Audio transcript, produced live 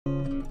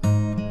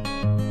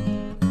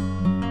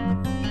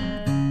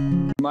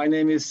My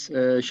name is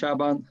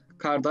Shaban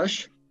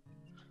Kardash,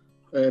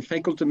 a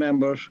faculty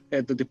member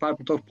at the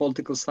Department of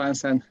Political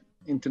Science and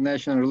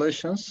International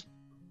Relations.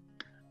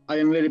 I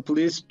am very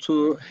pleased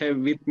to have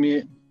with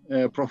me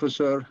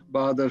Professor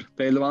Bahadır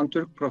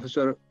Pehlivan-Türk,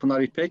 Professor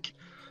Pınar İpek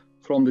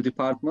from the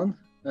department.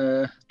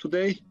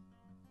 Today,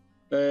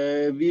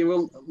 we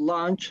will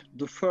launch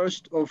the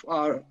first of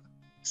our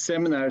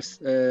seminars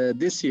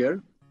this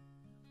year.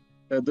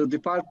 The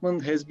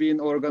department has been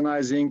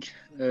organizing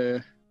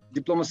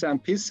diplomacy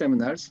and peace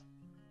seminars.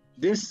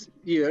 This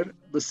year,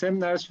 the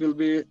seminars will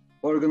be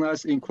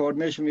organized in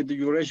coordination with the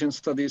Eurasian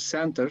Studies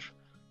Center,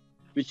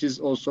 which is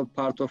also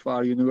part of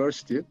our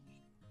university.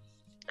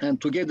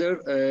 And together,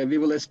 we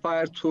will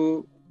aspire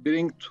to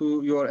bring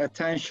to your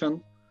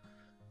attention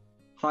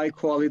high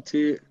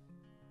quality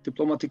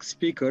diplomatic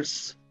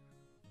speakers,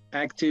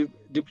 active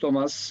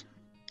diplomats,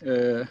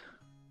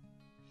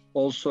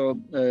 also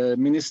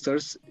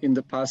ministers in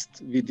the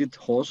past we did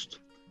host,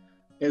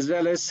 as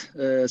well as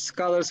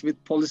scholars with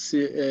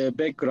policy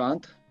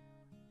background.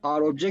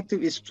 Our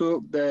objective is to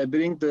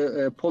bring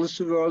the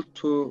policy world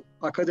to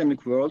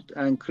academic world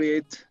and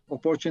create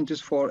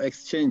opportunities for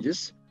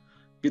exchanges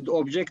with the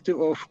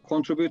objective of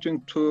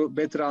contributing to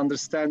better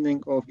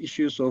understanding of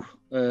issues of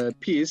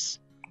peace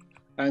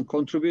and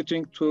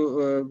contributing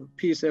to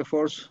peace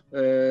efforts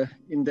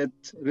in that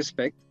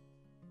respect.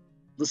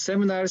 The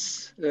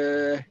seminars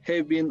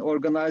have been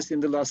organized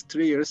in the last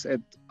 3 years at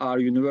our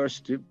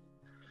university.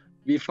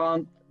 We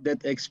found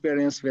that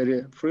experience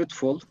very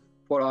fruitful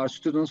for our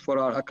students, for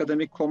our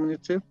academic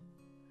community,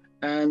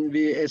 and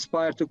we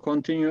aspire to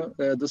continue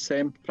the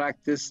same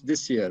practice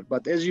this year.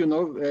 But as you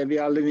know, we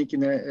are living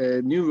in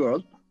a new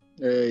world,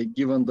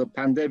 given the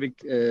pandemic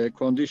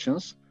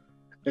conditions.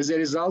 As a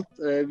result,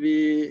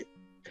 we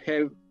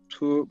have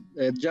to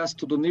adjust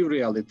to the new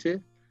reality,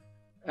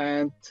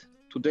 and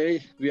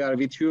today we are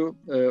with you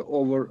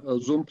over a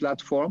Zoom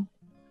platform.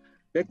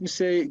 Let me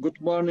say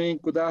good morning,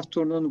 good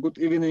afternoon, good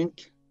evening,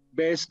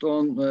 based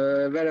on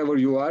wherever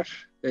you are.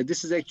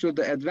 This is actually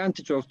the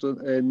advantage of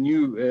the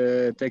new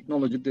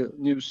technology, the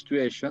new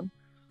situation.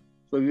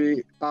 So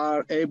we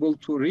are able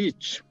to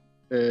reach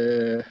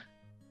to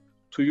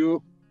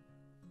you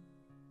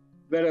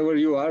wherever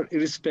you are,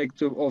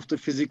 irrespective of the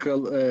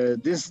physical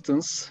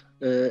distance,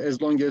 as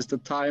long as the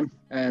time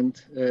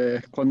and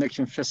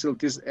connection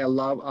facilities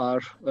allow our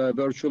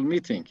virtual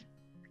meeting.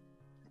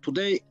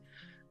 Today,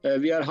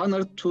 we are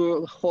honored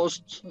to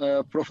host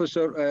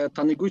Professor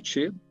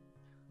Taniguchi,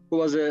 who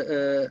was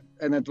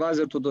an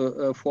advisor to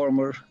the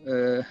former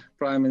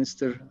Prime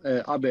Minister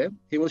Abe.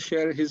 He will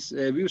share his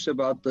views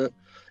about the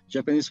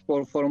Japanese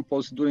foreign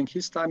policy during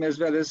his time, as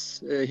well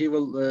as he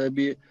will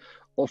be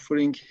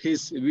offering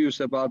his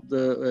views about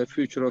the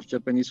future of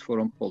Japanese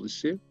foreign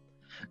policy.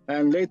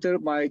 And later,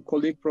 my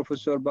colleague,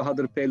 Professor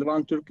Bahadır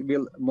Pehlivan-Türk,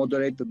 will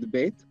moderate the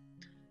debate.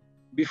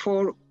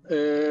 Before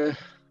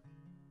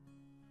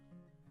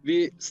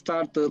we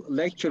start the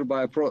lecture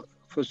by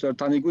Professor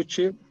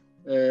Taniguchi,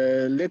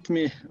 let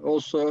me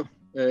also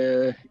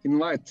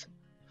invite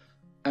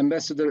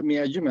Ambassador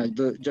Miyajima,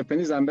 the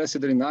Japanese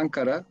ambassador in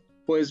Ankara,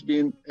 who has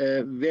been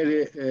a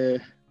very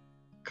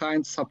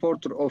kind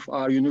supporter of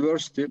our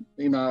university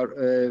in our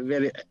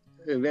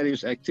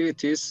various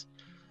activities.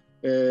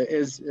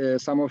 As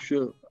some of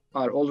you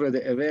are already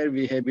aware,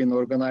 we have been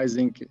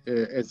organizing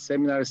a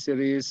seminar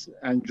series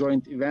and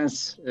joint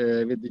events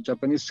with the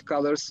Japanese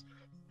scholars,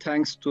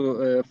 thanks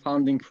to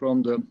funding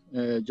from the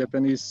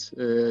Japanese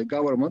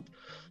government.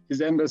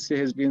 His embassy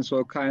has been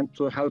so kind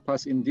to help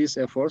us in these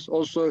efforts.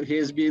 Also, he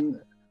has been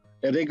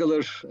a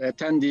regular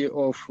attendee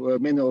of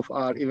many of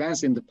our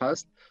events in the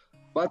past,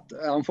 but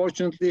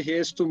unfortunately he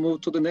has to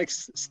move to the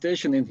next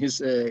station in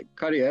his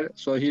career,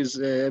 so he's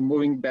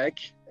moving back.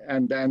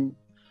 And then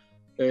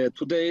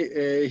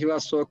today he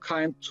was so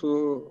kind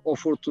to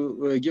offer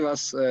to give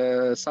us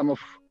some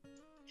of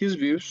his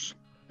views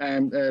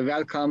and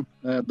welcome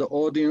the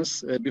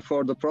audience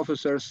before the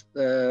professor's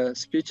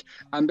speech.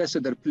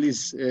 Ambassador,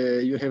 please,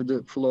 you have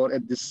the floor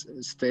at this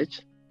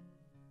stage.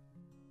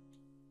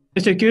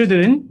 Teşekkür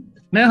ederim.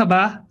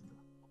 Merhaba.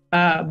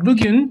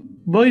 Bugün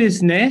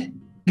böylesine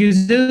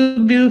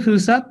güzel bir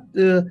fırsat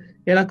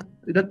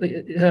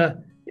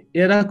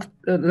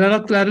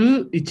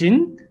yarattıkları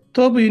için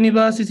Tobu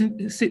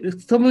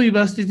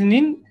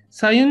Üniversitesi'nin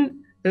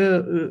sayın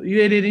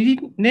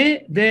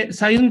üyelerine ve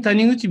Sayın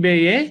Taniguchi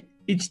Bey'e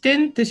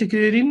içten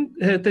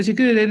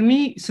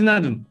teşekkürlerimi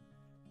sunarım.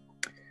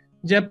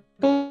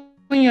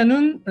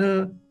 Japonya'nın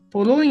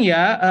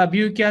Polonya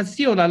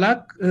Büyükelçisi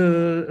olarak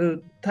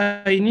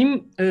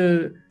tayinim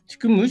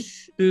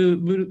çıkmış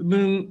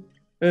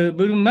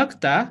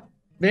bulunmakta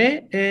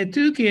ve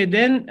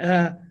Türkiye'den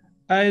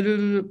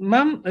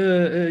ayrılmam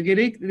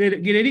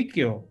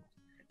gerekiyor.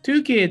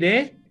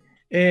 Türkiye'de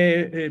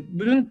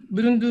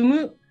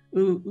bulunduğumu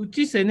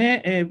 3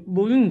 sene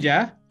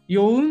boyunca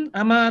yoğun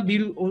ama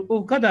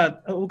o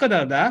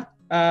kadar da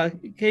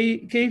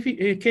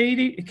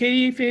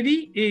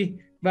keyifli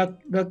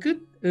vakit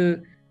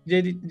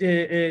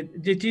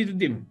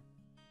geçirdim.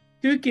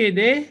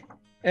 Türkiye'de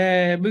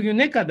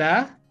bugüne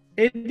kadar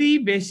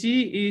Eddie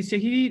beşi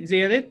şehri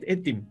ziyaret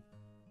ettim.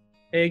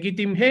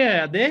 Gittim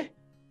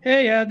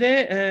her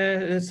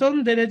yerde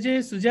son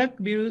derece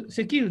sıcak bir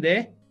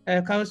şekilde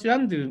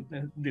karşılandım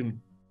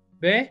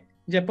ve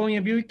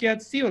Japonya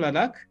Büyükelçisi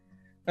olarak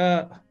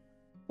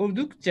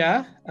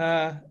oldukça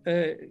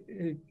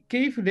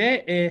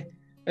keyifle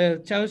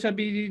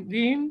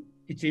çalışabildiğim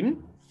için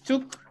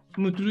çok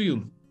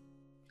mutluyum.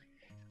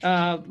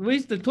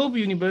 With the Tobu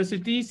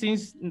University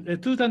since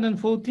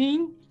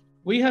 2014,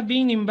 we have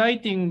been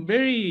inviting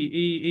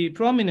very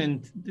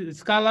prominent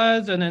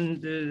scholars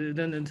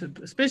and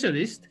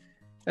specialists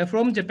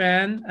from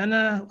Japan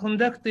and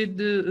conducted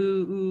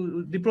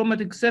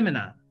diplomatic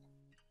seminar.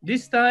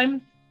 This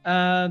time,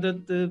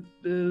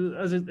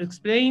 as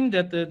explained,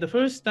 that the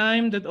first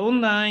time that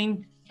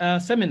online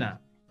seminar.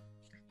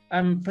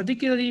 I'm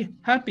particularly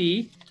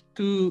happy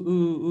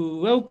to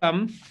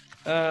welcome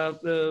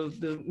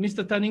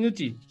Mr.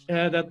 Taniguchi.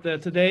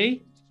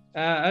 Today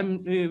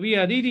we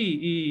are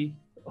really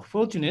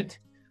fortunate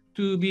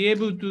to be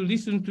able to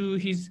listen to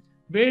his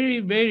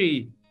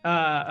very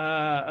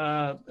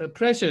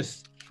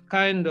precious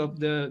kind of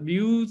the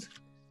views,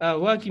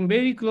 working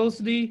very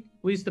closely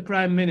with the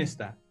Prime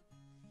Minister.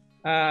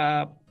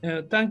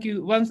 Thank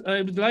you. Once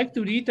I would like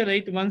to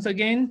reiterate once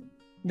again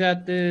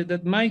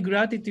that my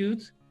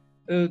gratitude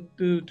to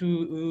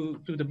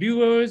the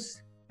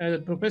viewers,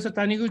 Professor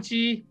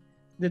Taniguchi,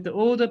 that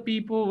all the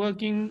people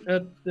working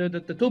at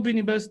the Tobu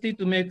University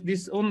to make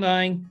this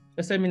online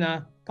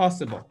seminar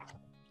possible.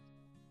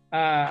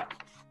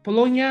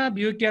 Polonya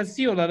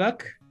Büyükelçisi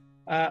olarak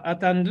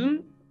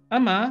atandım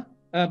ama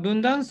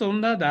bundan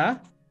sonra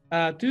da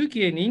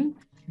Türkiye'nin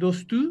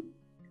dostu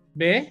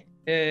ve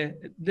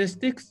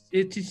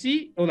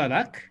destekçisi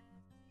olarak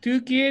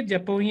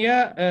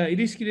Türkiye-Japonya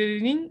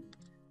ilişkilerinin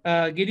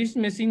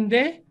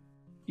gelişmesinde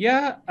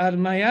yer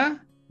almaya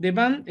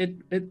devam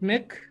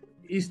etmek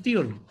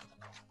istiyorum.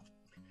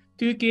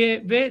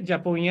 Türkiye ve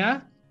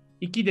Japonya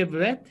iki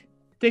devlet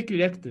tek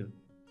yürektir.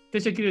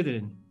 Teşekkür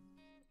ederim.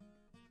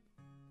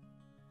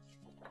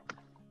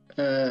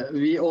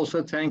 We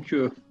also thank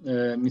you,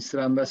 Mr.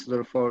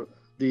 Ambassador, for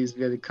these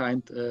very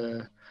kind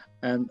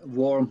and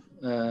warm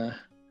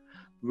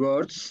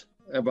words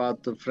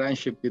about the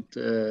friendship with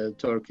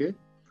Turkey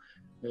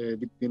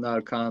between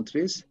our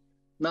countries.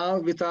 Now,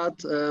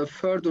 without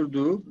further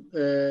ado,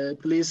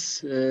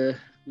 please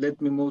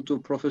let me move to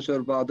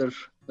Professor Bahadır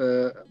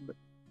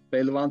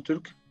Belvan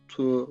Türk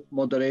to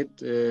moderate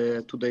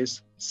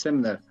today's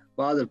seminar.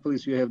 Bahadır,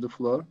 please, you have the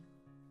floor.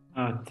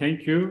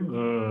 Thank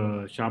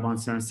you, Shaban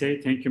Sensei.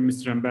 Thank you,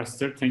 Mr.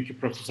 Ambassador. Thank you,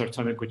 Professor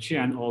Taniguchi,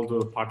 and all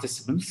the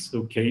participants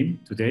who came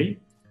today.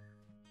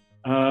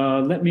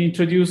 Let me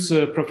introduce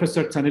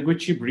Professor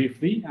Taniguchi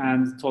briefly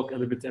and talk a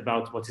little bit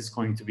about what is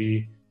going to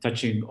be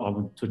touching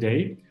on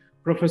today.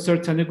 Professor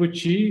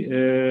Taniguchi,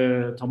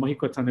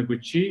 Tomohiko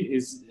Taniguchi,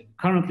 is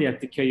currently at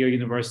the Keio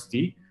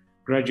University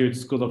Graduate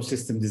School of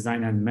System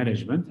Design and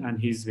Management, and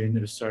he's been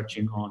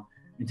researching on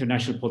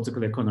international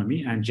political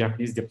economy and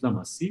Japanese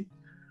diplomacy.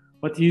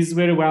 But he's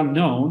very well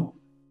known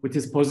with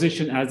his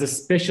position as a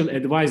special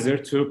advisor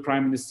to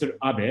Prime Minister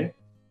Abe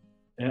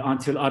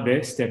until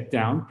Abe stepped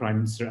down. Prime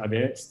Minister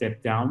Abe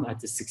stepped down at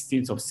the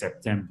 16th of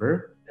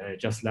September,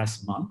 just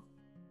last month.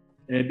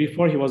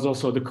 Before, he was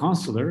also the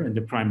counselor in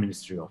the Prime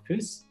Ministry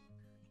office.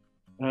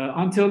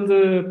 Until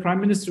the Prime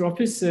Minister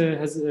office,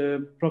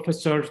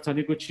 Professor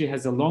Taniguchi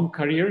has a long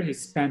career. He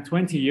spent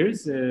 20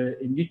 years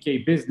in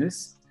Nikkei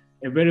Business,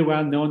 a very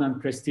well-known and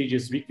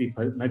prestigious weekly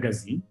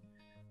magazine.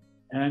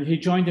 And he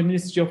joined the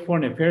Ministry of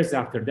Foreign Affairs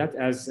after that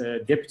as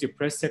Deputy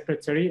Press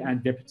Secretary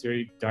and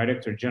Deputy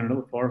Director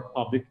General for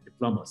Public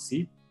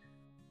Diplomacy.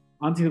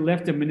 Until he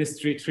left the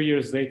ministry 3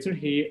 years later,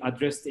 he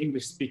addressed the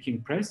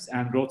English-speaking press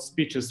and wrote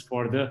speeches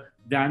for the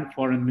then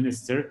Foreign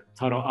Minister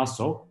Taro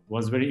Aso,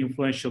 was very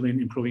influential in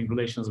improving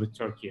relations with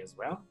Turkey as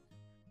well.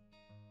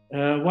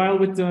 While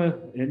with the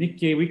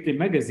Nikkei Weekly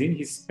magazine,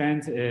 he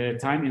spent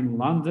time in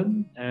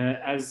London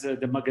as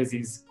the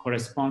magazine's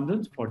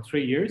correspondent for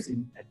 3 years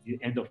at the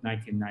end of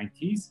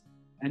 1990s.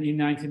 And in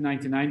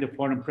 1999, the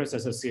Foreign Press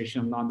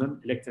Association in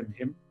London elected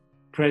him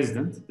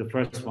president, the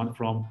first one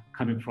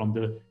coming from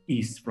the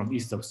east, from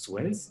east of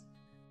Suez.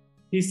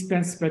 He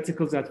spent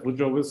sabbaticals at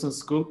Woodrow Wilson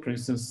School,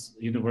 Princeton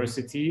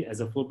University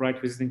as a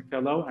Fulbright Visiting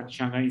Fellow at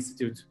Shanghai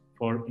Institute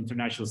for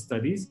International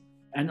Studies,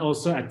 and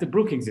also at the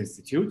Brookings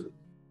Institute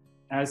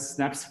as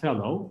SNAP's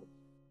Fellow.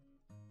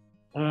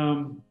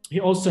 He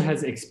also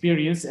has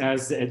experience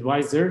as the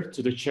advisor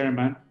to the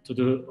chairman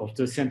of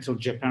the Central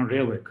Japan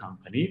Railway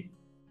Company,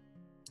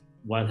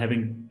 while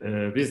having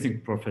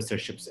visiting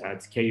professorships at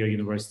Keio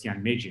University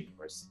and Meiji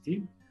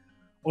University.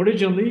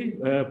 Originally,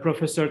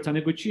 Professor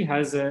Taniguchi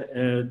has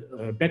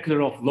a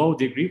Bachelor of Law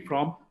degree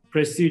from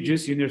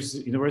prestigious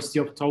University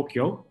of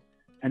Tokyo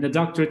and a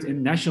doctorate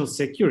in national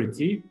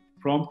security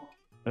from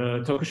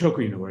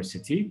Tokushoku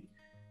University.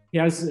 He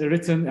has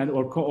written and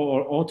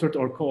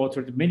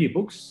co-authored many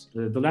books.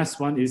 The last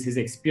one is his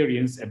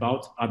experience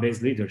about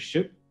Abe's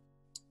leadership,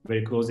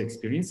 very close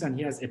experience, and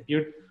he has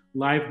appeared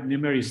live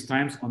numerous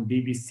times on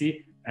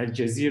BBC Al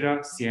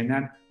Jazeera,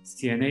 CNA,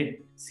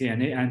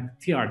 and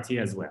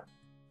TRT as well.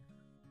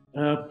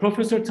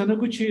 Professor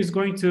Taniguchi is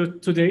going to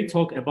today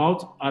talk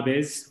about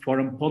Abe's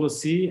foreign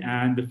policy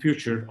and the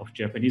future of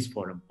Japanese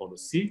foreign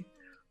policy.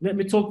 Let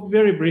me talk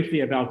very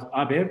briefly about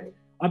Abe.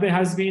 Abe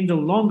has been the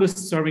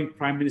longest serving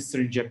prime minister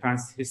in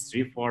Japan's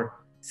history for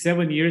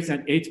 7 years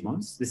and 8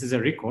 months. This is a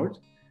record.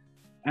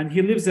 And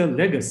he leaves a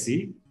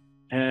legacy.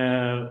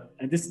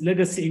 And this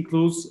legacy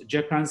includes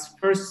Japan's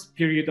first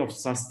period of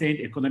sustained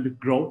economic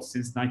growth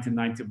since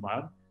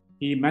 1991.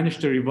 He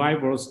managed to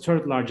revive world's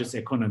third largest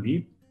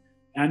economy.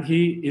 And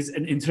he is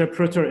an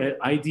interpreter, an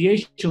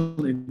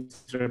ideational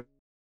interpreter.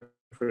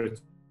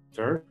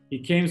 He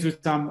came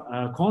with some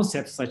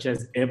concepts such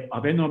as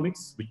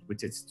Abenomics,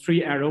 with its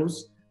 3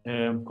 arrows,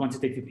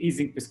 quantitative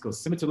easing, fiscal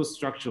stimulus,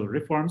 structural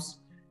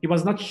reforms. He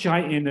was not shy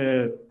in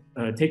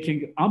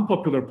taking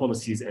unpopular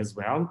policies as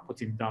well,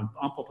 putting down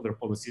unpopular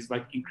policies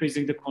like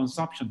increasing the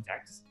consumption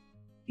tax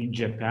in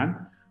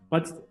Japan.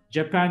 But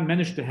Japan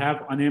managed to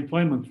have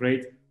unemployment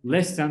rate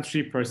less than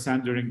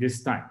 3% during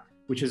this time,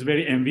 which is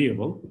very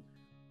enviable,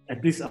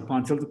 at least up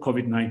until the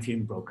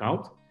COVID-19 broke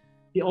out.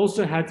 He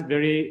also had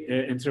very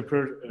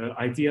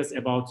ideas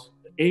about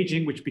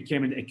aging, which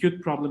became an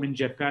acute problem in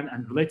Japan,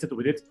 and related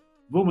with it,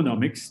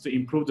 womenomics, to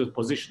improve the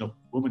position of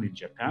women in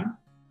Japan.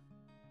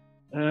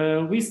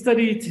 We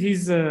studied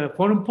his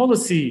foreign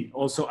policy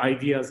also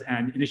ideas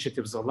and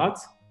initiatives a lot.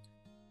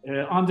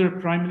 Under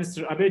Prime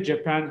Minister Abe,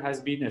 Japan has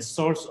been a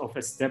source of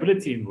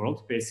stability in the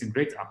world, facing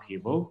great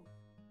upheaval.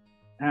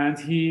 And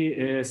he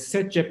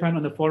set Japan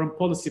on a foreign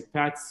policy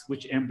path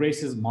which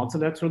embraces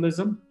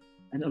multilateralism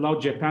and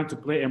allowed Japan to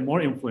play a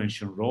more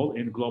influential role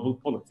in global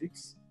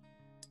politics.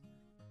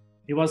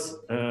 He was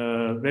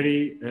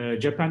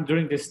Japan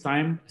during this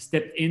time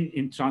stepped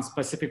in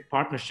Trans-Pacific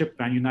Partnership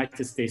when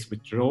United States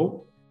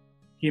withdrew.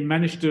 He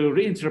managed to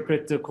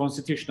reinterpret the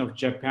Constitution of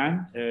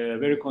Japan,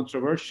 very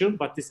controversial,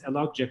 but this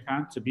allowed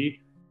Japan to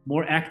be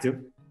more active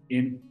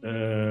in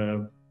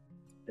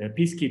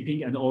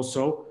peacekeeping, and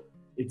also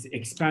it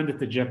expanded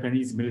the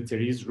Japanese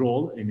military's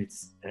role in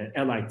its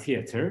allied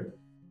theater.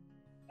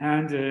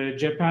 And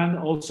Japan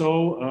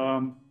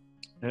also,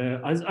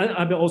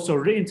 Abe also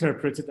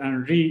reinterpreted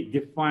and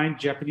redefined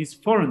Japanese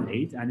foreign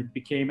aid, and it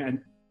became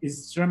an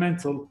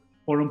instrumental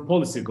foreign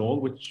policy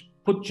goal, which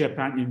put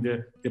Japan in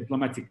the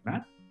diplomatic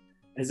map.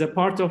 As a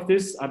part of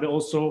this, Abe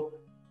also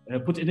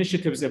put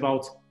initiatives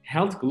about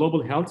health,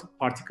 global health,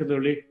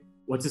 particularly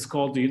what is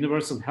called the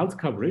universal health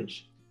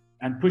coverage,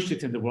 and pushed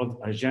it in the world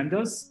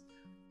agendas.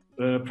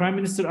 Prime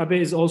Minister Abe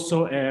is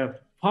also a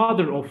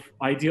father of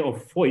idea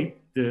of FOIP,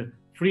 the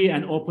Free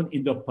and Open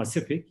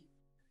Indo-Pacific.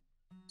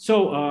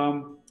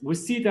 So we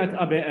see that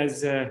Abe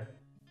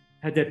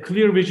had a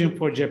clear vision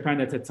for Japan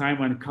at a time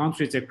when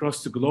countries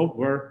across the globe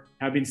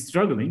have been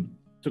struggling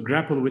to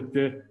grapple with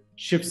the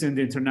shifts in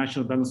the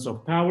international balance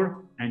of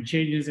power and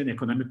changes in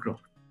economic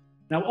growth.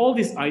 Now, all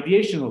this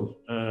ideational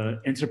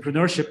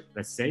entrepreneurship,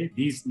 let's say,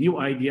 these new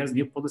ideas,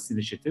 new policy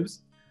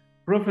initiatives,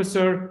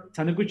 Professor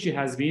Taniguchi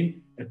has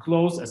been a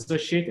close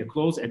associate, a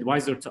close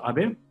advisor to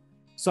Abe.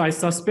 So I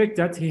suspect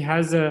that he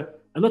has a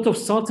lot of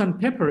salt and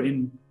pepper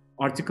in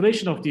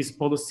articulation of these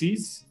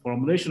policies,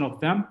 formulation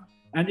of them,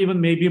 and even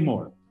maybe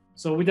more.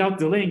 So without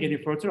delaying any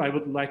further, I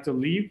would like to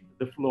leave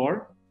the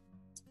floor,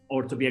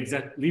 or to be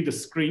exact, leave the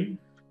screen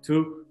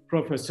to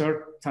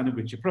Professor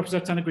Taniguchi. Professor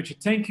Taniguchi,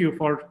 thank you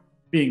for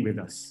being with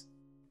us.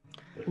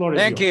 The floor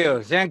is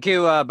yours. Thank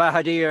you,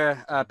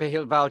 Bahadir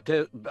Pehil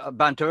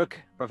Banturk,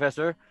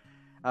 Professor,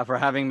 for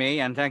having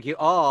me, and thank you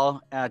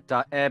all at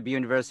Abe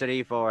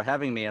University for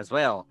having me as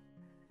well.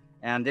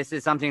 And this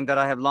is something that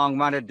I have long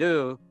wanted to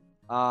do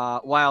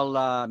while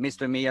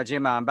Mr.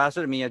 Miyajima,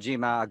 Ambassador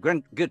Miyajima, a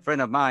good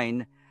friend of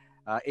mine,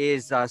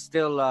 is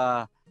still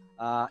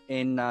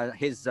in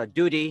his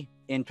duty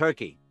in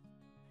Turkey.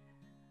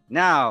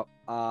 Now,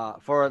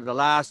 for the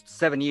last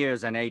 7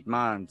 years and 8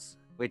 months,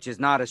 which is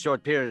not a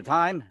short period of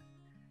time,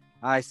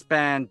 I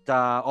spent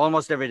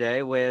almost every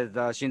day with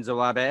Shinzo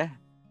Abe,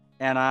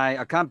 and I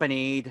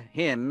accompanied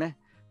him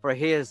for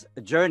his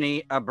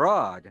journey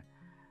abroad.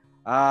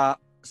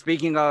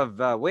 Speaking of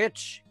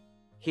which,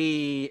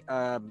 he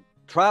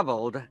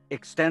traveled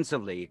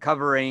extensively,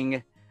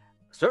 covering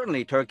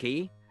certainly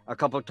Turkey a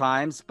couple of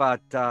times,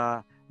 but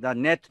the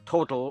net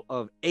total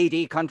of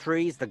 80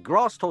 countries, the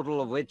gross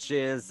total of which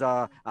is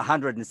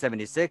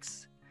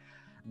 176.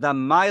 The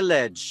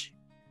mileage,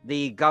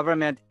 the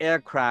government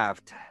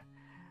aircraft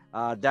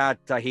that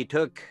he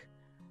took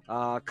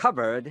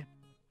covered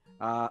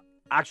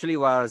actually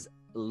was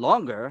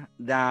longer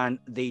than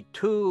the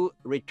 2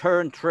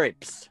 return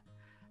trips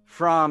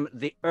from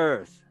the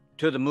Earth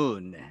to the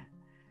moon.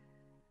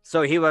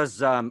 So he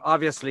was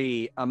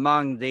obviously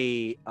among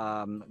the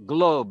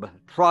globe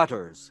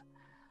trotters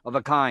of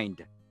a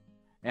kind.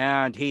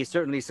 And he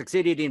certainly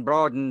succeeded in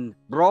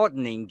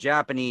broadening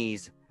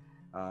Japanese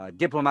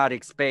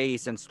diplomatic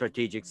space and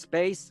strategic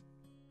space.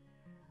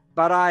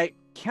 But I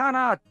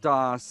cannot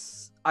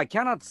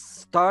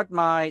start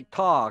my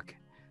talk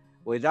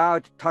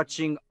without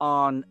touching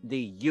on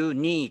the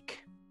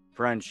unique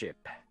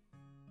friendship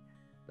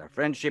the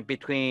friendship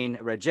between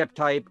Recep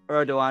Tayyip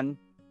Erdogan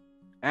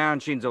and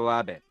Shinzo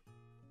Abe.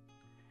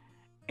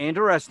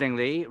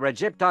 Interestingly,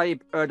 Recep Tayyip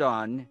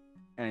Erdogan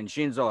and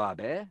Shinzo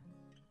Abe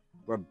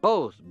were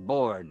both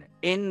born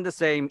in the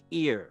same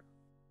year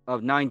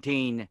of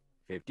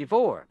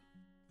 1954.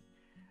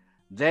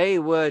 They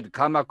would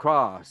come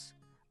across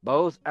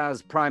both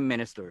as prime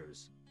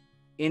ministers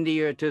in the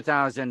year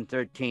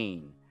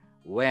 2013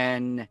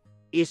 when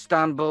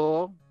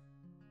Istanbul,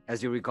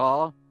 as you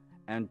recall,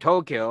 and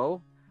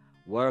Tokyo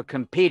were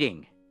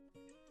competing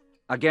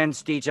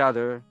against each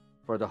other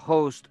for the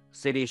host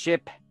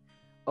cityship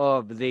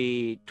of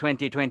the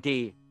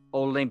 2020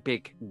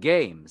 Olympic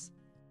Games.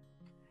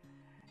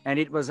 And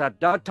it was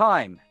at that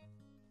time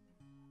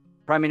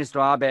Prime Minister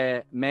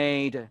Abe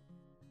made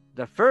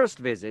the first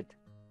visit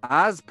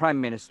as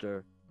Prime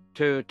Minister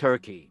to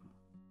Turkey.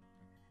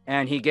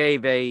 And he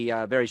gave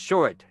a very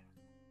short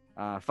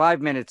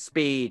 5-minute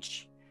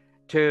speech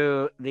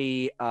to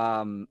the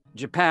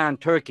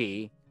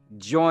Japan-Turkey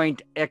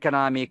Joint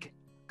Economic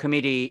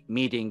Committee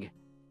meeting,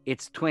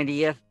 its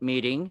 20th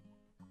meeting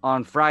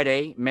on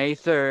Friday, May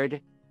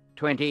 3rd,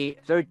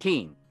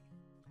 2013.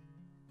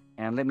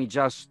 And let me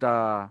just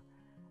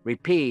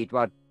repeat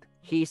what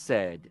he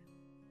said.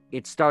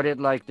 It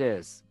started like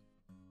this.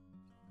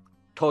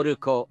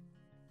 Toruko,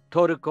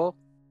 Toruko,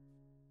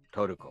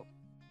 Toruko.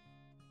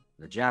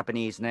 The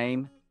Japanese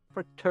name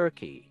for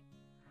Turkey.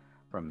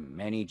 For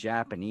many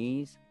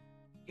Japanese,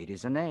 it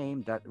is a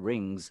name that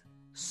rings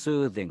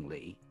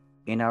soothingly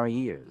in our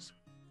ears.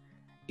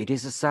 It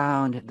is a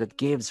sound that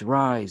gives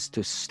rise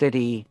to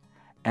steady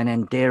and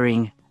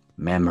endearing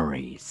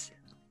memories.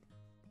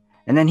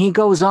 And then he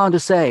goes on to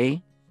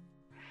say,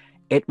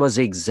 it was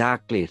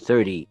exactly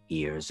 30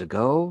 years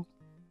ago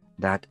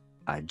that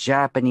a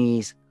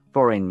Japanese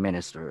foreign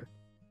minister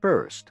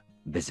first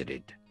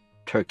visited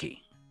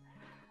Turkey.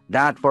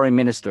 That foreign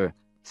minister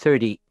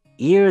 30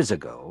 years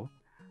ago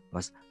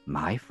was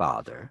my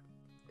father,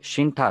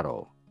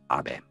 Shintaro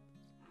Abe.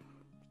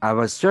 I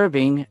was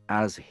serving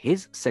as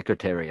his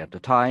secretary at the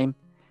time,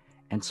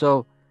 and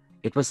so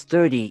it was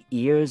 30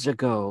 years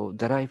ago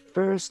that I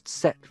first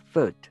set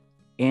foot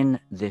in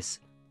this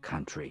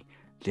country.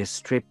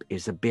 This trip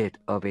is a bit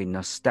of a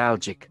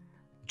nostalgic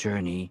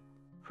journey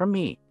for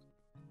me.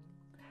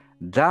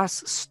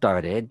 Thus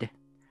started,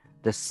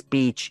 the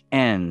speech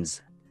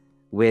ends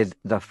with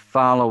the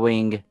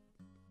following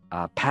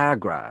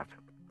paragraph.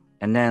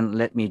 And then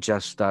let me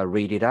just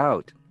read it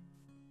out.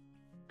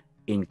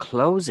 In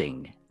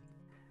closing,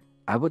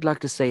 I would like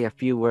to say a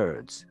few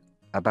words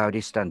about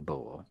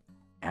Istanbul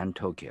and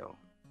Tokyo.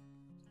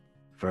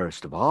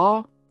 First of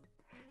all,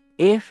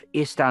 if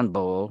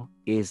Istanbul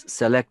is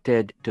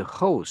selected to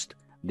host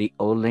the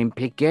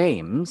Olympic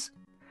Games,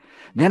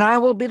 then I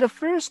will be the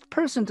first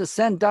person to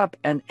send up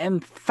an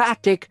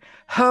emphatic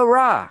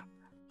hurrah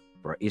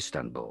for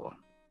Istanbul.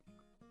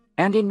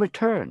 And in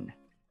return,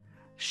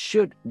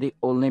 should the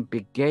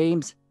Olympic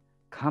Games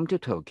come to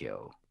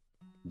Tokyo,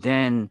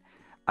 then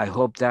I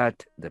hope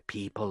that the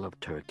people of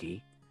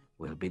Turkey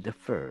will be the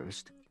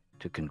first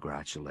to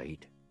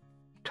congratulate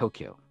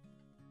Tokyo.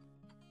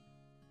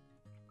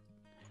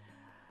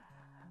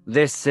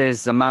 This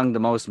is among the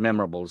most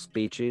memorable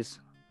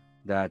speeches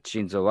that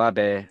Shinzo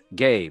Abe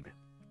gave.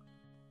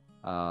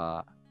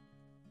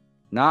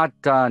 Not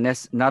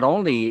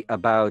only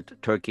about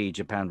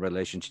Turkey-Japan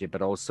relationship,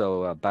 but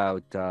also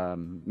about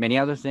many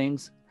other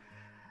things.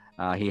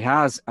 He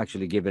has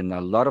actually given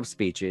a lot of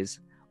speeches,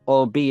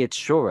 albeit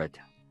short.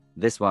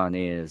 This one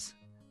is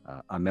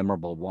a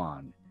memorable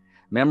one.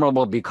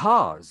 Memorable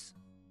because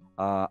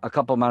a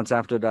couple months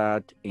after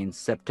that, in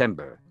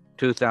September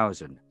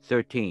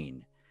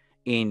 2013,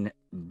 in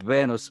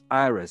Buenos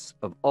Aires,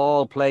 of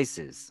all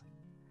places,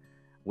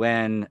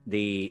 when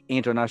the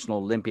International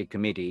Olympic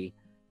Committee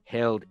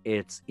held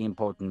its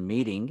important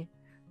meeting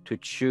to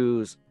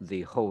choose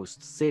the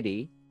host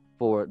city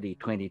for the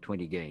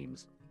 2020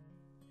 Games.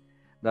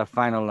 The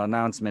final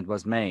announcement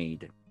was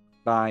made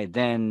by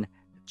then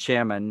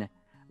Chairman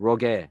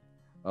Roge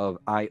of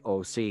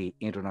IOC,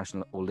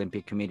 International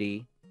Olympic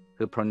Committee,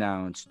 who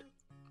pronounced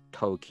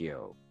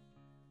Tokyo.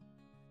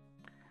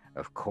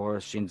 Of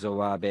course,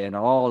 Shinzo Abe and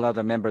all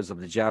other members of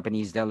the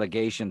Japanese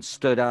delegation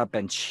stood up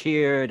and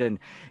cheered and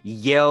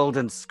yelled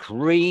and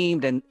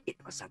screamed. And it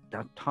was at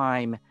that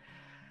time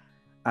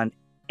an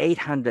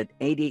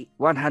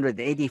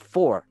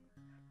 184,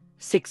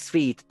 6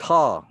 feet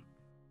tall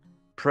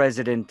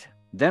President,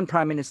 then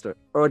Prime Minister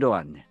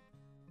Erdogan,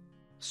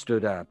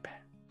 stood up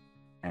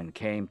and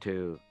came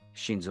to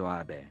Shinzo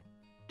Abe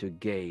to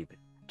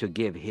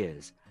give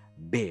his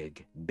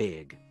big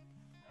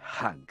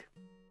hug.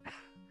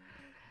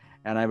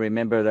 And I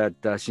remember that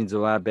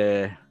Shinzo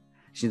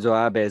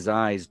Abe's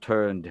eyes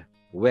turned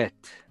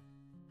wet.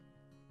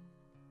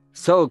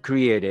 So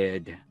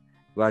created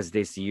was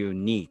this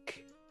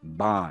unique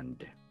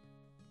bond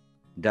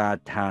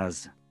that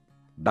has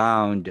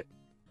bound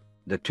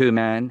the two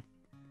men,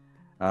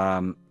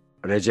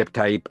 Recep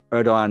Tayyip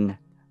Erdogan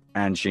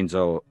and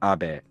Shinzo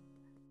Abe,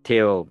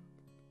 till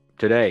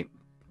today.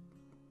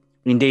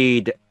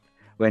 Indeed,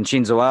 when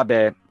Shinzo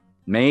Abe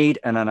made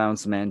an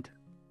announcement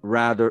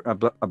rather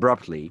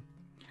abruptly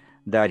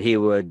that he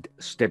would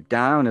step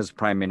down as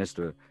prime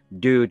minister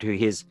due to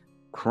his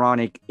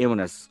chronic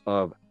illness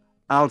of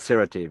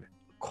ulcerative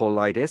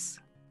colitis.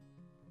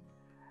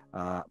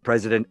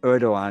 President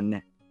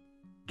Erdogan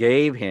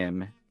gave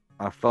him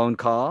a phone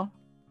call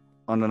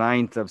on the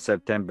 9th of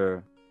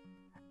September,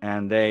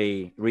 and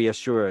they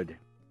reassured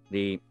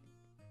the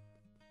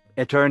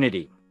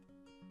eternity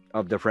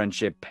of the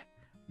friendship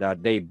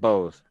that they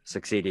both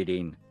succeeded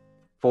in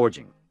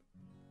forging.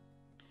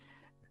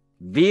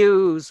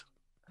 Views,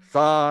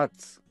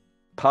 thoughts,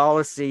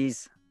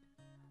 policies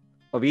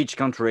of each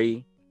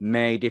country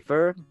may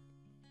differ.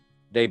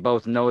 They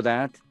both know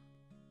that,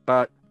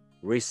 but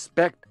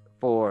respect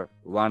for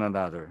one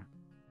another.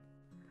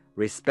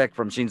 Respect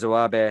from Shinzo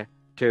Abe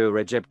to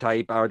Recep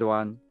Tayyip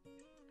Erdogan,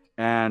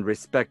 and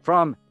respect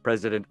from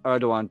President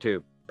Erdogan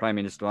to Prime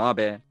Minister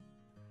Abe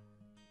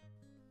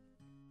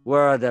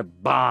were the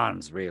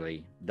bonds,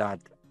 really, that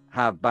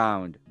have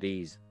bound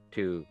these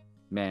two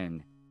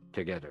men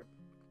together.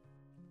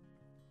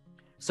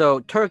 So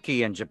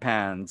Turkey and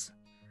Japan's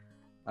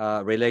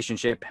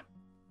relationship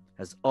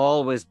has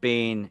always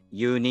been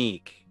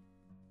unique,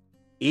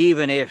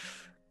 even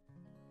if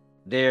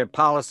their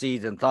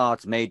policies and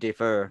thoughts may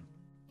differ.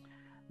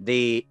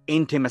 The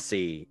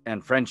intimacy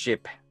and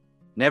friendship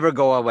never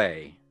go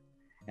away,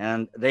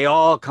 and they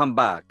all come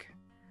back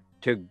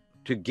to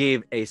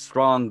give a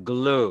strong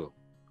glue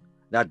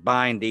that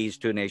bind these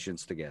two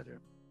nations together.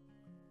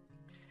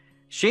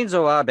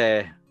 Shinzo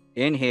Abe,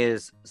 in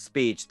his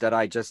speech that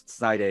I just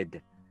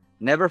cited,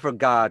 never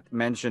forgot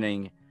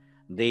mentioning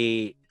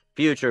the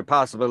future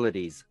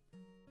possibilities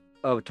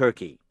of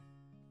Turkey.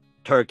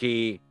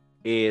 Turkey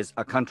is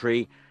a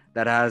country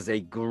that has a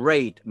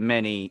great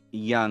many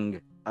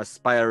young,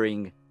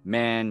 aspiring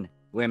men,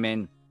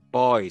 women,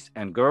 boys,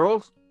 and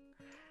girls.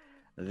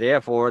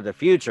 Therefore, the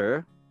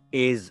future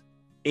is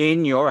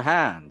in your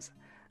hands.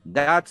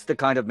 That's the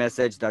kind of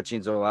message that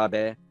Shinzo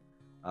Abe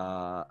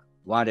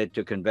wanted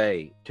to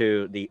convey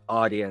to the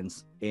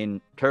audience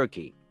in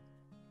Turkey.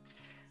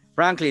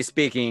 Frankly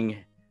speaking,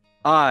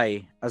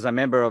 I, as a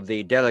member of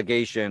the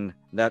delegation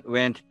that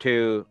went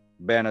to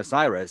Buenos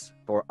Aires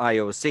for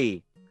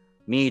IOC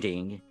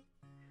meeting,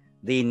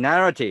 the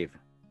narrative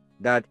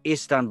that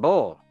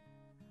Istanbul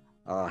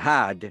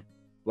had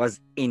was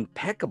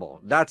impeccable.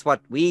 That's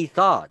what we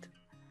thought.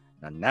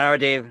 The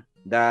narrative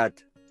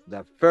that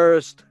the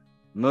first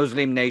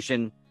Muslim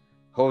nation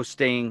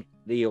hosting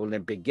the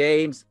Olympic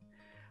Games,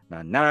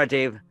 the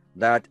narrative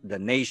that the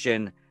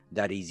nation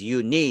that is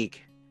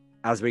unique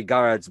as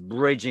regards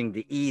bridging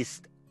the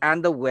East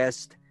and the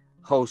West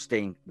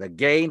hosting the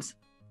Games,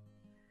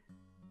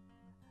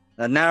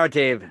 the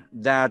narrative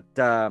that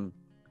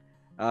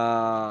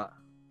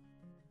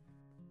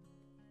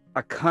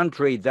a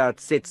country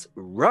that sits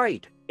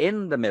right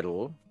in the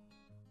middle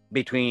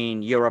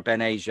between Europe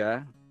and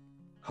Asia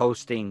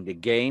hosting the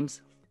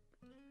Games.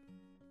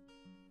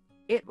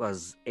 It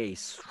was a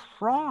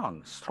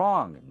strong,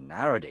 strong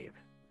narrative.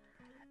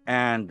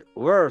 And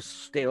worse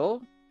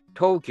still,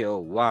 Tokyo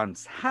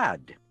once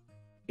had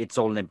its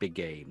Olympic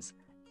Games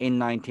in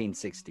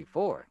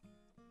 1964.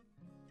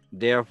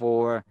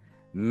 Therefore,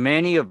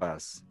 many of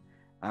us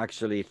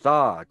actually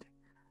thought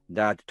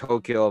that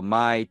Tokyo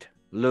might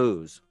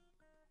lose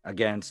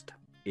against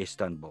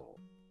Istanbul.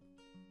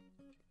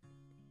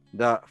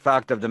 The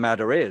fact of the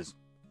matter is,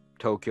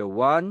 Tokyo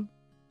won,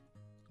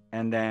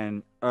 and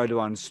then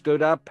Erdogan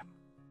stood up,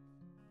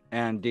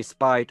 and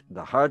despite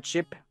the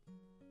hardship,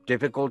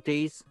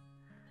 difficulties,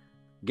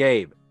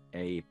 gave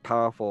a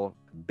powerful,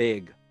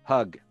 big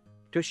hug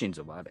to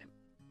Shinzo Abe.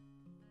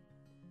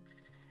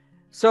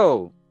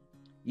 So,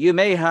 you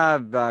may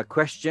have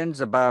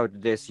questions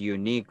about this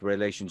unique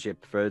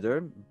relationship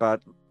further,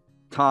 but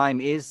time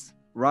is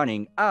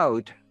running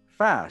out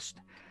fast.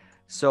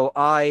 So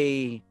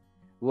I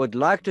would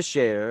like to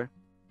share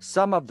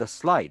some of the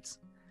slides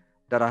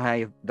that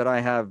I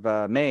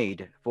have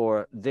made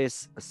for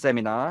this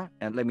seminar,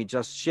 and let me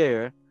just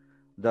share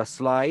the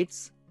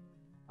slides.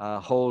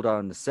 Hold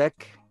on a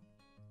sec.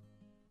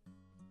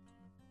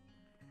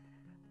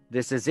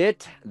 This is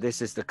it.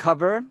 This is the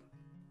cover.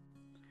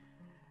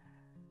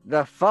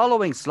 The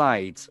following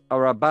slides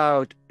are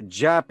about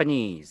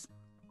Japanese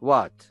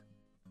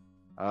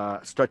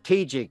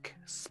strategic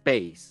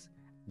space,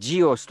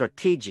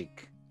 geostrategic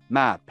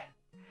map.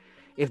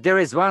 If there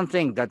is one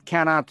thing that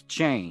cannot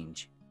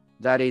change,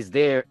 that is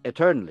there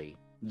eternally,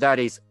 that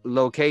is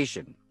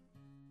location.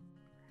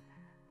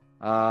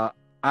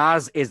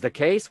 As is the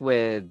case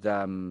with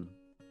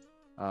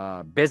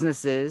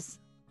businesses,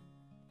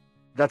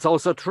 that's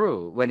also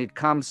true when it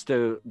comes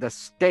to the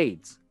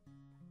state's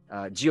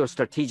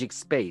geostrategic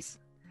space.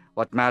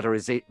 What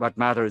matters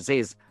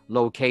is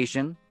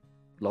location,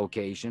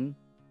 location,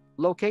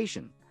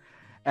 location.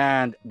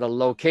 And the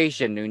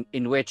location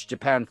in which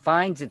Japan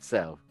finds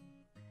itself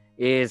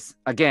is,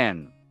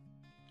 again,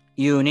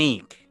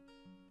 unique.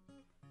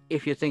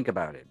 If you think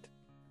about it,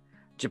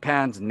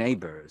 Japan's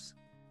neighbors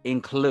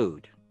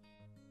include,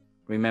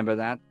 remember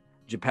that?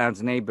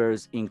 Japan's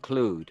neighbors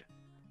include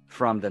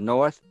from the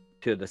north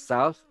to the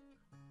south,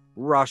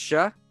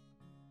 Russia,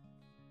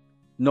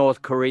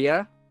 North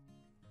Korea,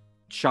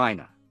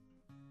 China.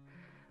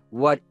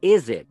 What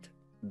is it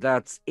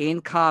that's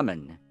in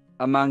common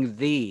among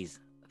these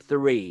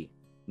three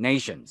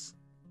nations?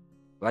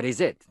 What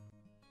is it?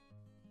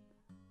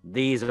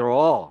 These are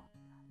all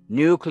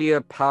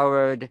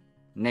nuclear-powered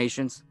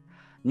nations,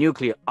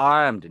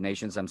 nuclear-armed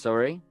nations, I'm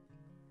sorry.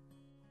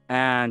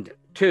 And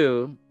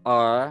two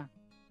are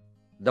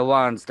the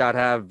ones that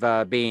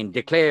have been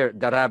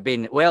declared, that have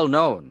been well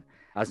known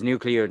as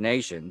nuclear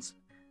nations,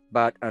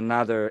 but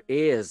another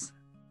is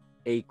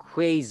a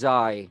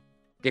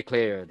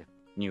quasi-declared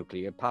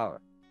nuclear power.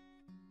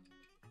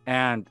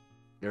 And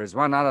there's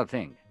one other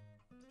thing.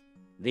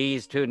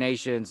 These two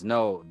nations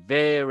know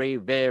very,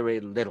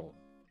 very little,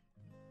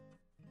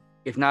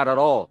 if not at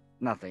all,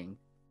 nothing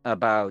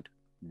about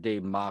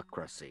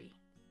democracy,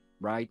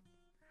 right?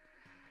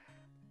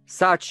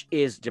 Such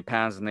is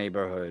Japan's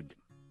neighborhood.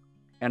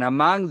 And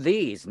among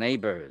these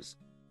neighbors,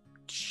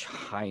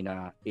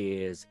 China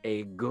is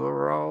a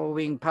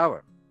growing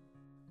power.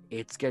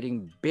 It's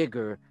getting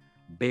bigger,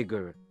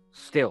 bigger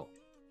still.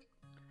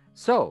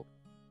 So,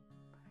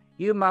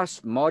 you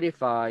must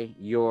modify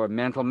your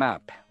mental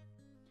map.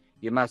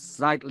 You must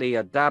slightly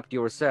adapt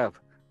yourself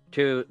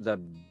to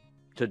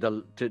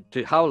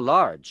how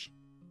large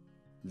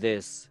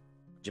this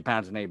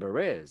Japan's neighbor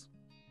is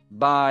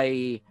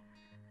by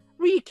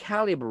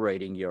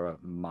recalibrating your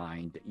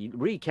mind,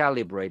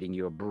 recalibrating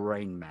your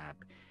brain map.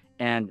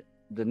 And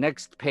the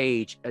next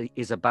page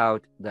is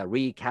about the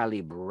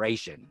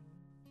recalibration.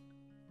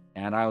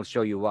 And I'll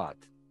show you what.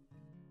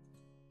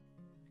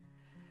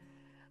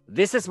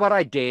 This is what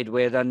I did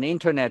with an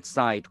internet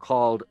site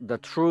called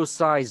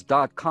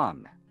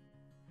thetruesize.com.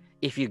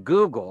 If you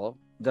Google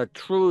the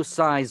true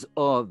size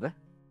of,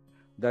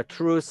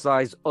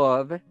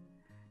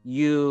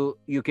 you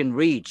can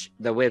reach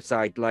the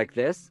website like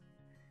this.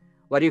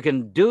 What you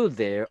can do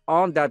there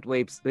on that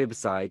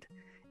website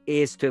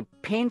is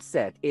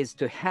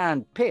to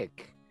hand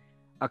pick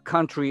a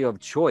country of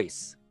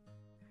choice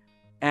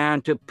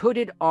and to put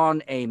it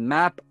on a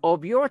map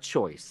of your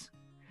choice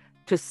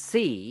to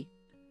see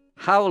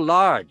how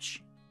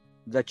large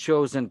the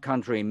chosen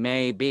country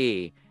may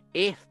be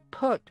if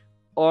put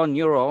on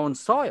your own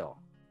soil.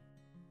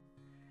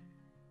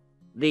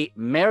 The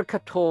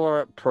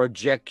Mercator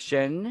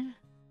projection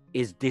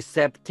is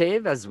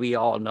deceptive, as we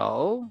all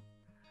know,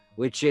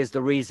 which is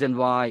the reason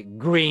why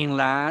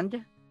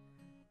Greenland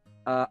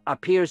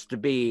appears to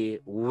be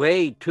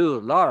way too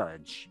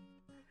large.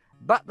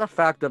 But the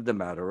fact of the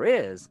matter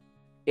is,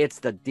 it's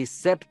the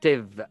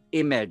deceptive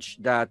image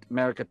that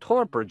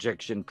Mercator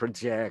projection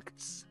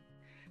projects.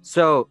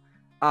 So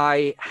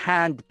I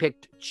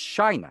handpicked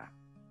China,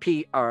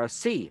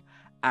 PRC,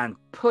 and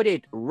put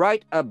it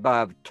right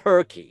above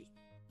Turkey,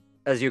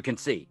 as you can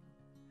see.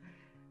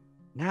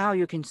 Now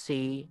you can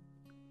see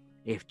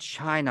if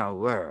China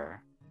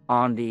were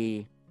on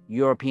the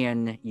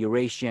European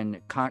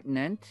Eurasian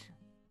continent,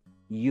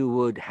 you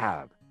would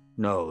have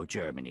no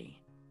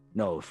Germany,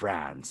 no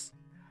France,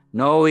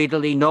 no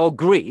Italy, no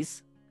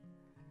Greece,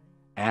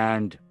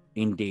 and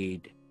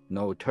indeed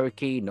no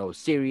Turkey, no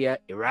Syria,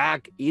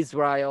 Iraq,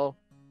 Israel,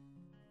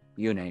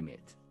 you name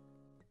it.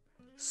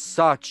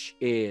 Such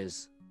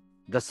is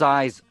the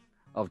size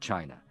of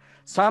China.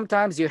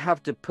 Sometimes you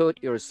have to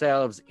put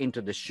yourselves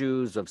into the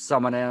shoes of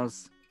someone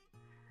else,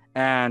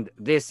 and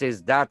this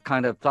is that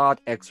kind of thought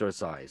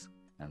exercise.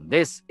 And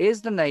this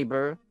is the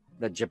neighbor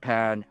that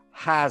Japan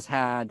has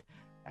had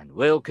and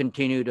will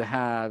continue to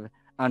have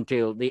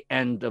until the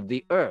end of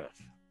the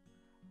earth.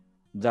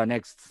 The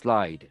next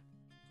slide.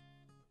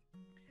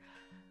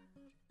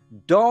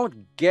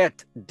 Don't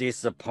get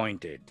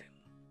disappointed.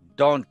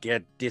 Don't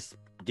get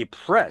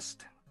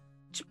depressed.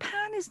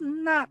 Japan is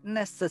not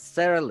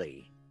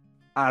necessarily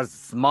as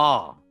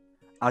small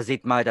as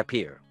it might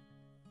appear.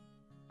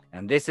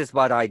 And this is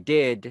what I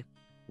did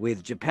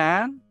with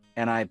Japan,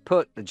 and I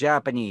put the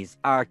Japanese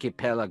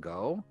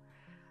archipelago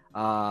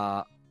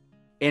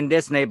in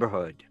this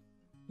neighborhood,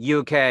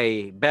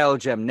 UK,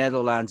 Belgium,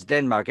 Netherlands,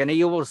 Denmark, and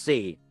you will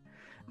see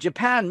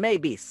Japan may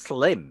be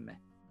slim.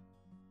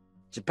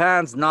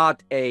 Japan's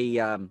not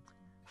a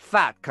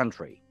fat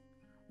country.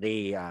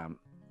 The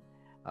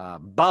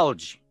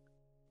bulge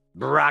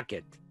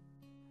bracket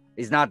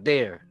is not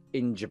there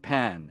in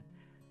Japan,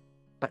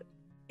 but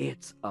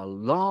it's a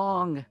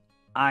long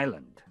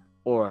island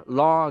or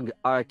long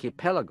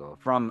archipelago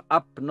from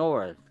up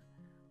north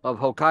of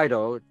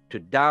Hokkaido to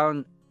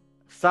down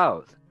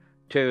south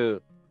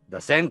to the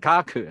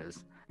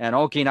Senkakus and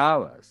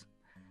Okinawas.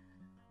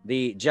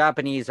 The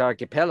Japanese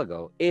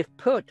archipelago, if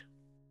put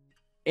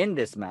in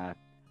this map,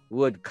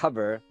 would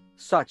cover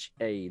such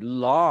a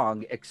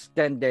long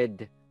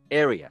extended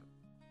area.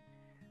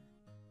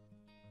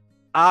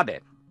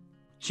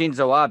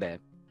 Shinzo Abe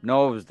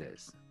knows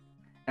this.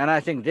 And I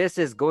think this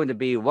is going to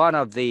be one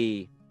of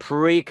the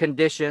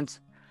preconditions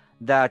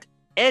that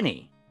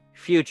any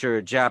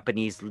future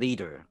Japanese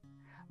leader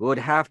would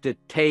have to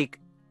take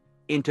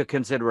into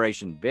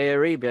consideration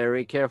very,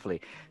 very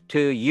carefully to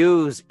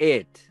use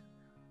it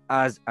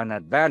as an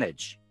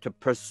advantage to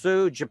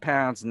pursue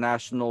Japan's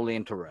national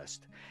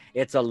interest.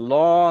 It's a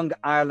long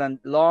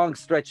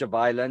stretch of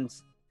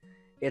islands.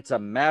 It's a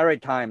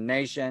maritime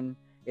nation.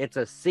 It's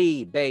a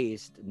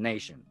sea-based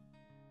nation.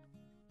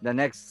 The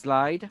next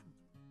slide.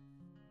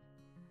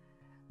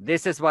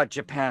 This is what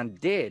Japan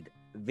did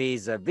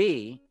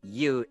vis-a-vis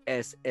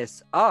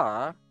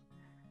USSR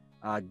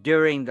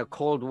during the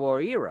Cold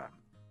War era.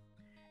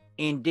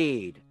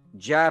 Indeed,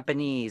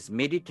 Japanese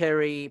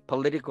military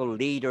political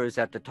leaders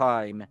at the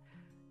time,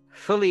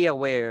 fully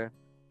aware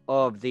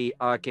of the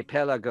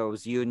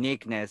archipelago's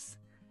uniqueness,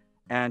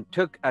 and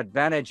took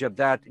advantage of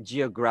that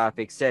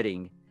geographic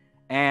setting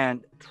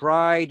and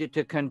tried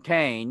to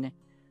contain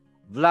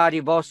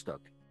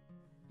Vladivostok.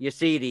 You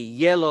see the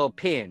yellow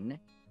pin,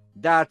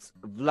 that's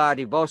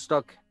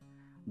Vladivostok,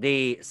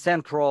 the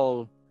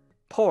central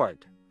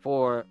port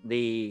for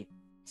the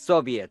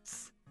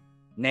Soviets'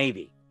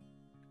 navy.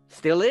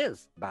 Still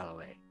is, by the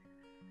way.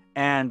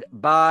 And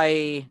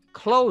by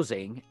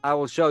closing, I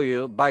will show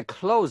you, by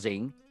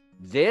closing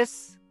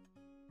this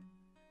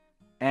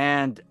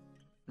and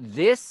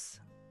this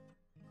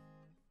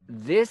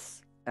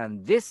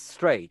and this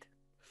strait,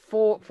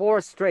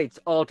 four straits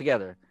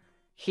altogether,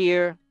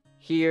 here,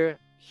 here,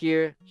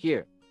 here,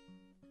 here.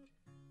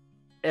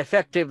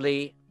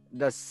 Effectively,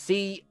 the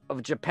Sea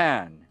of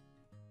Japan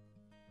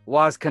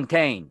was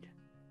contained,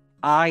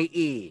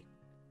 i.e.,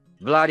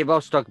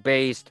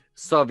 Vladivostok-based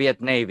Soviet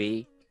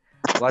Navy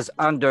was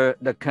under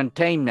the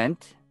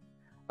containment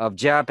of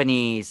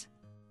Japanese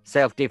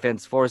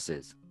self-defense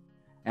forces.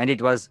 And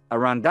it was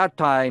around that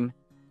time,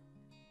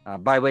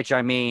 by which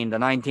I mean the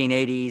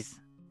 1980s,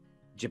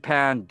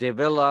 Japan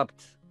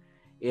developed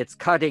its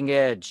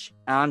cutting-edge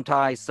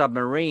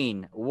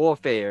anti-submarine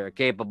warfare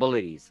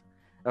capabilities,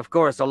 of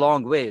course,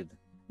 along with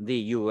the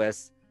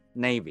U.S.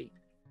 Navy.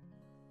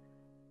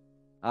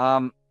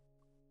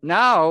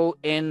 Now,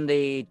 in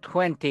the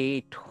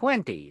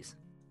 2020s,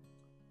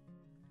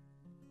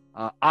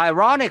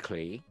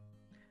 ironically,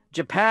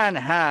 Japan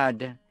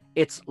had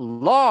its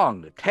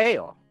long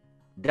tail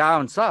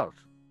down south,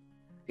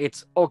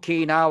 its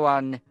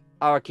Okinawan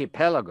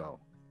archipelago.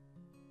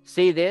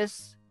 See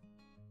this?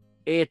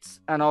 It's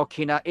the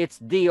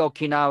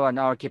Okinawan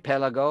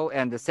archipelago,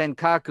 and the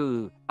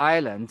Senkaku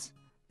Islands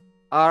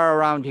are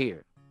around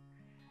here.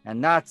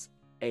 And that's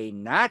a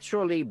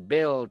naturally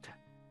built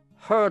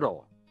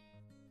hurdle,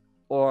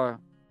 or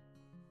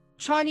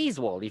Chinese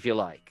wall, if you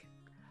like,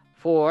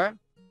 for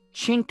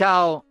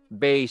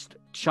Qingdao-based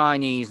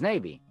Chinese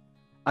Navy.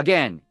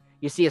 Again,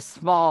 you see a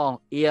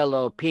small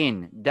yellow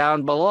pin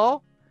down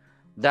below?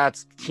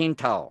 That's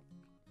Qingdao.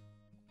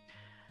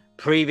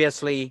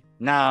 Previously,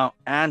 now,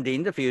 and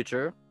in the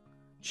future,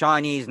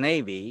 Chinese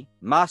Navy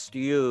must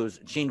use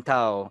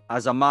Qingdao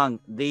as among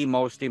the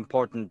most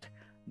important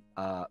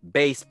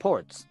base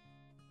ports.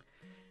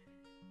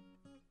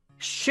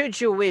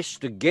 Should you wish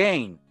to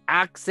gain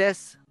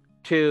access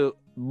to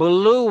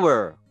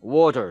bluer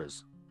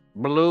waters,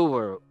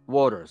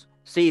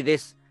 see,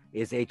 this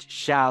is a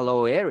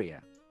shallow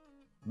area.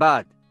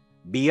 But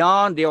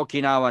beyond the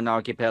Okinawan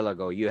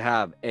archipelago, you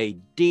have a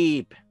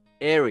deep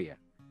area.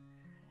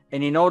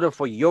 And in order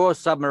for your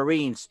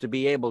submarines to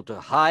be able to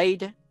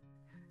hide,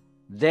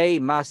 they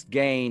must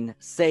gain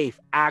safe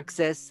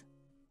access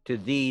to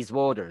these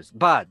waters.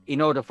 But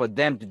in order for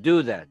them to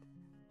do that,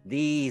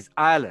 these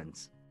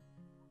islands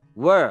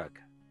work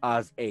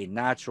as a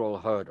natural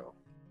hurdle,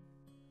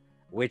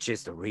 which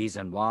is the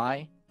reason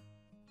why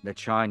the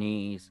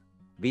Chinese,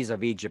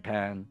 vis-a-vis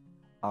Japan,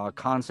 are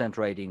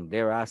concentrating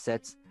their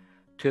assets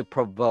to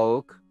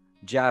provoke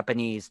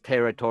Japanese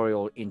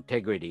territorial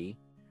integrity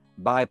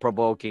by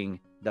provoking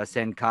the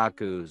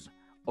Senkaku's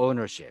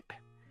ownership,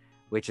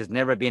 which has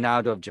never been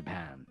out of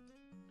Japan.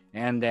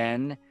 And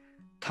then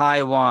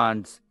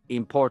Taiwan's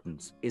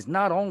importance is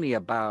not only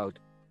about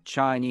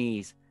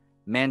Chinese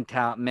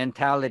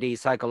mentality,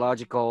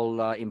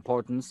 psychological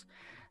importance.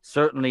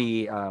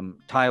 Certainly,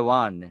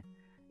 Taiwan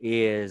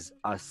is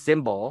a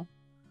symbol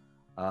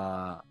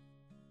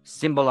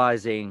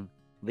symbolizing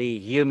the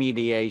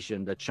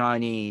humiliation the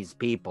Chinese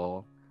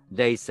people,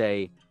 they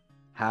say,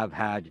 have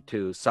had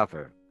to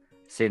suffer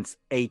since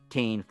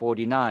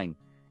 1849,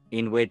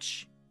 in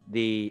which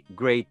the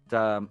great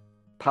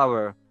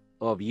power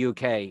of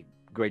UK,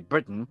 Great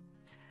Britain,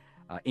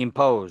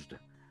 imposed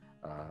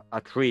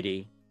a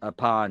treaty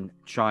upon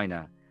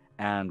China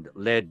and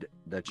led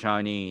the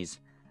Chinese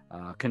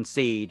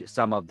concede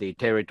some of the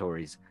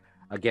territories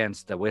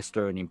against the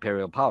Western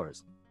imperial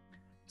powers.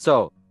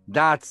 So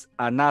that's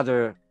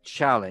another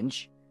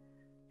challenge,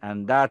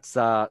 and that's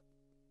an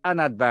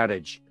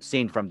advantage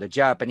seen from the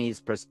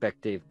Japanese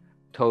perspective.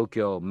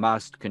 Tokyo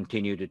must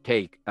continue to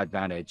take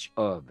advantage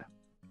of.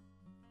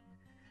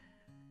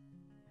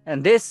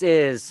 And this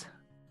is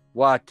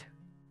what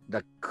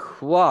the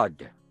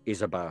Quad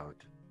is about.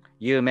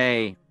 You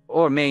may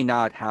or may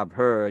not have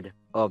heard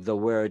of the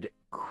word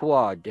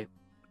Quad.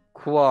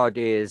 Quad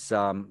is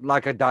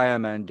like a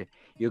diamond.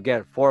 You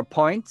get 4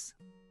 points.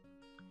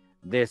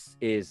 This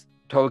is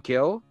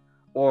Tokyo,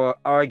 or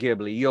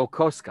arguably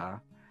Yokosuka,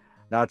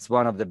 That's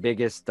one of the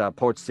biggest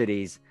port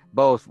cities,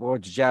 both for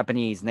the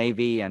Japanese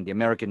Navy and the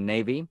American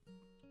Navy.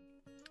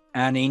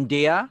 And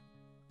India,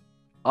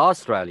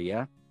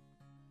 Australia,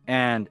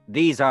 and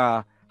these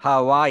are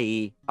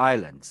Hawaii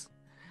Islands,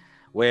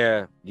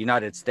 where the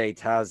United States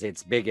has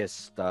its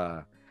biggest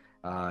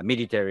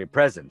military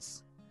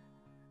presence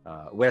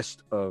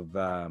west of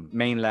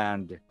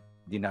mainland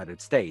the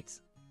United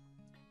States.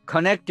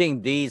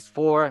 Connecting these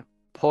 4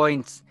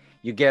 points,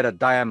 you get a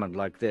diamond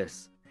like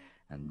this.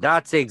 And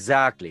that's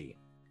exactly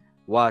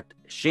what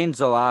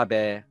Shinzo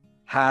Abe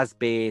has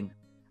been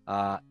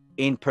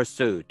in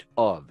pursuit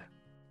of.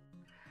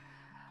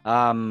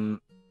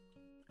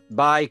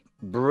 By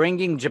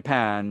bringing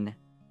Japan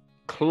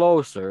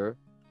closer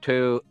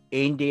to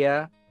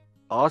India,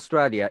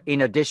 Australia,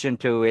 in addition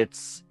to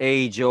its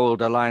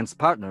age-old alliance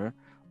partner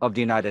of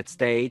the United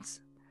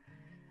States,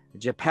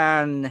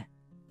 Japan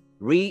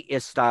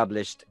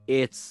re-established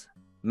its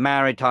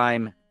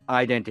maritime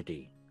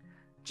identity.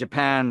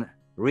 Japan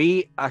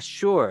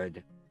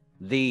reassured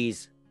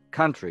these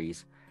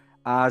countries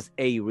as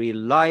a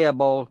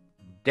reliable,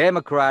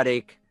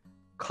 democratic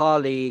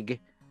colleague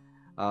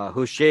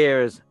who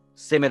shares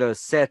similar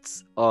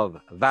sets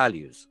of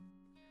values.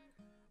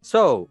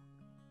 So,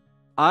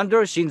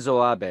 under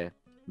Shinzo Abe,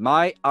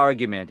 my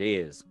argument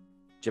is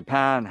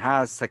Japan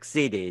has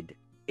succeeded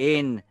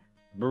in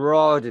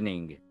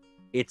broadening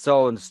its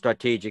own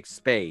strategic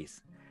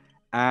space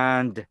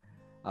and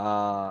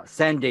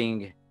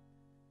sending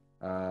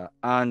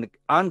an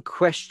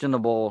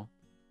unquestionable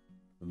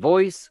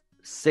voice,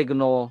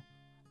 signal,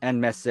 and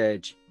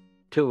message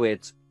to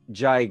its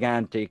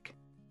gigantic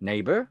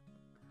neighbor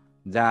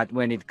that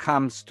when it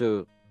comes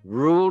to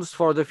rules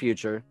for the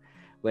future,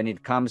 when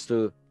it comes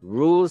to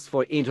rules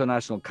for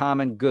international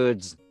common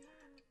goods,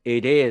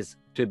 it is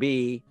to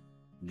be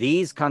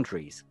these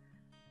countries,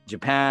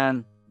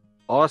 Japan,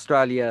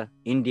 Australia,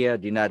 India,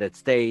 the United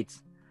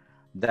States,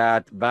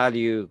 that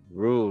value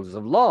rules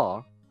of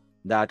law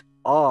that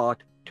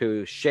ought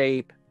to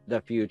shape the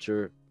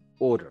future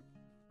order.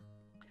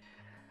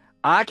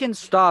 I can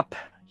stop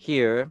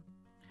here,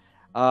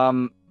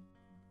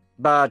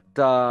 but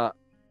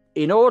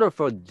in order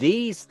for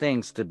these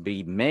things to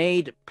be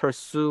made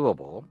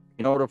pursuable,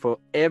 in order for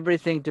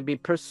everything to be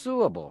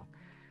pursuable,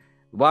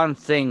 one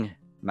thing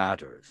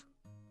matters.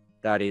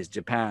 That is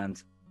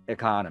Japan's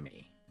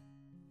economy.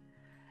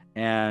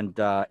 And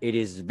it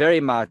is very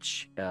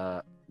much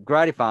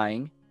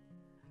gratifying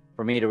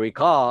for me to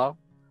recall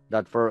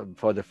that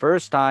for the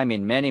first time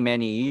in many,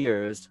 many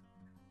years,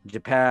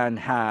 Japan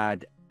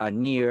had a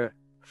near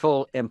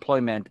full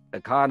employment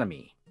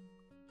economy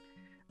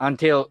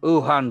until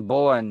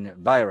Wuhan-borne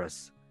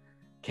virus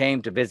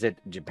came to visit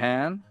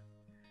Japan.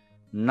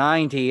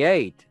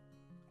 98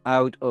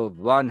 out of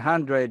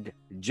 100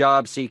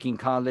 job-seeking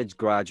college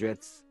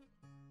graduates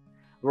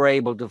were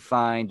able to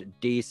find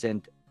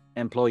decent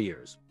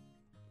employers.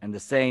 And the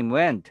same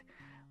went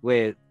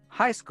with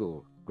high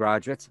school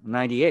graduates,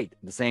 98,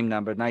 the same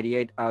number,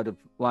 98 out of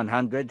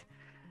 100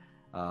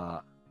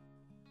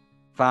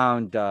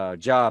 found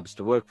jobs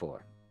to work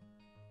for.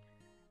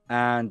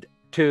 And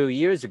 2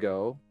 years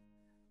ago,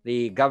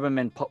 the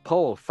government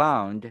poll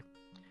found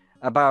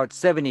about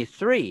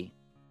 73%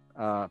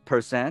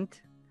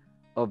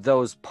 of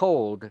those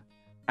polled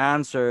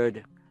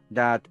answered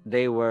that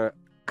they were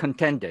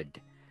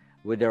contented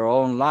with their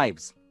own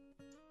lives.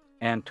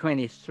 And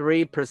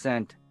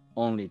 23%,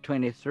 only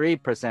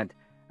 23%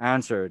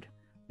 answered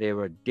they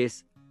were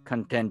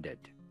discontented.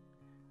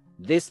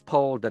 This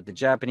poll that the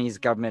Japanese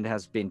government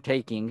has been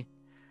taking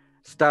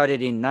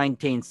started in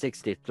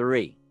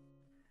 1963.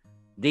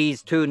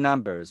 These two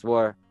numbers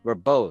were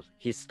both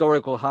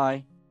historical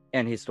high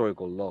and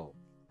historical low.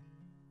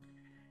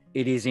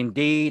 It is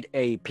indeed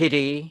a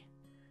pity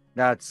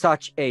that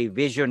such a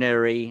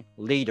visionary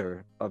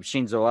leader of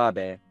Shinzo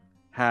Abe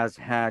has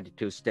had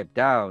to step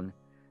down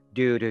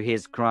due to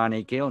his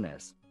chronic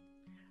illness.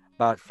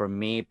 But for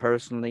me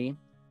personally,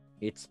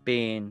 it's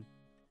been,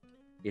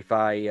 if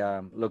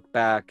I look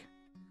back,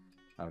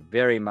 a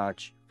very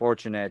much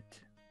fortunate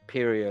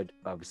period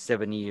of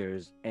 7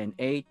 years and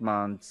 8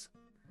 months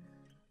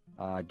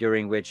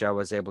during which I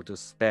was able to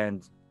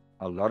spend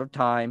a lot of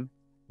time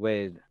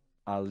with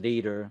a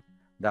leader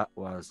that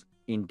was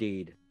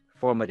indeed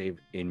formative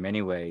in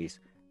many ways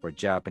for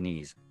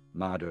Japanese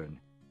modern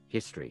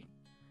history.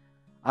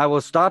 I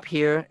will stop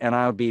here and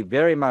I'll be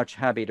very much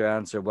happy to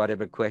answer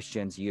whatever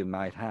questions you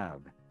might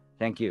have.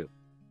 Thank you.